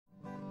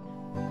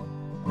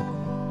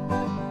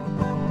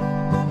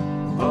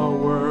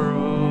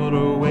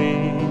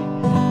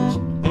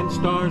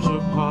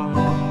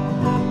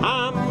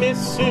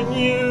missing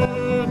you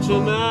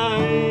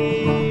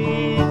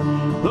tonight.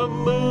 The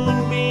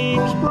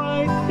moonbeams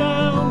bright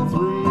down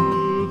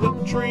through the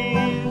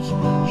trees,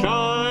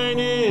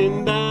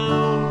 shining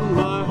down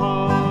my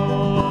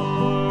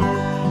heart.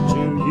 To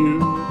you,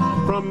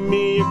 from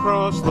me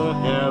across the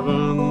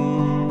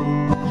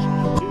heavens,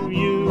 to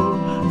you,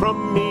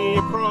 from me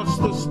across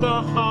the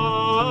stars.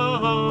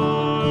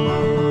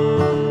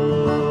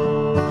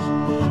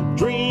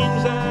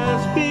 Dreams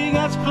as big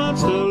as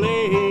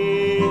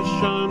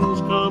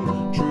constellations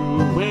come true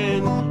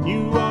when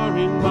you are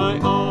in my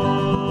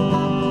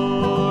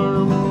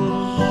arms.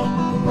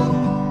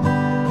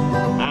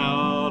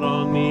 Out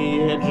on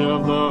the edge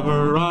of the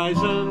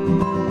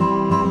horizon,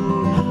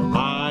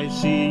 I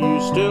see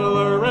you still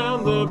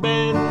around the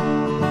bend,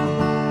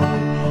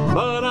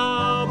 but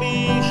I'll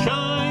be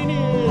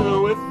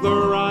shining with the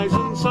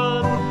rising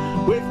sun,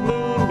 with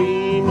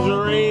moonbeams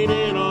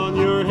raining on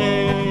your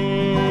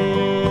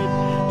head.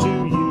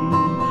 To you,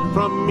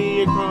 from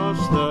me across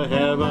the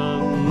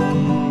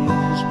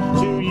heavens,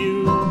 to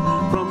you,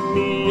 from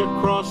me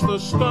across the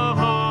stars.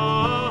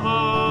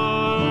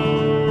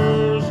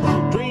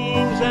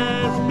 Dreams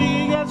as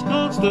big as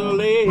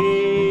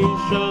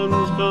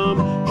constellations come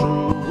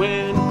true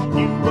when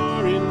you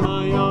are in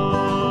my arms.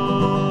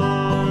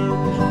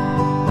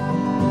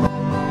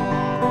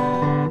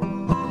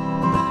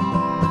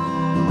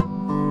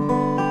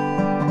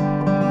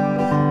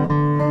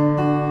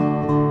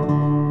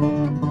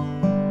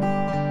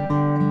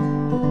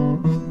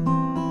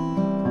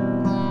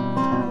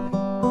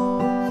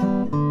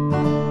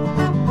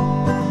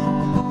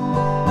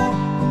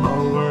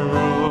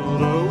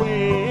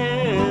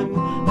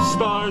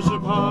 Stars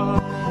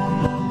apart,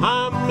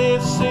 I'm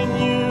missing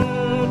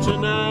you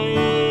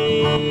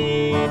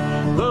tonight.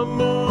 The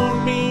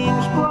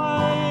moonbeams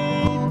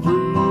bright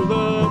through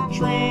the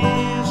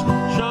trees,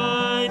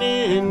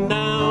 shining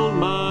down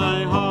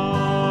my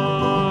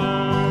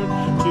heart.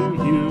 To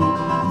you,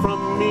 from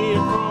me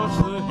across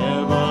the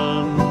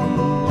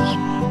heavens,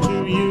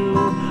 to you,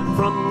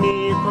 from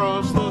me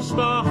across the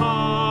stars.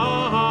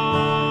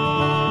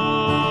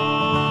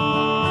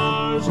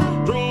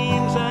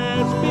 Dreams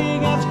as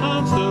big as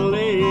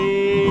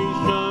constellations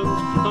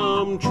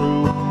come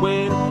true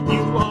when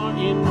you are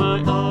in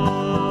my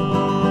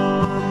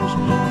arms.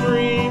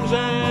 Dreams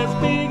as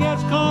big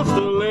as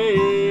constellations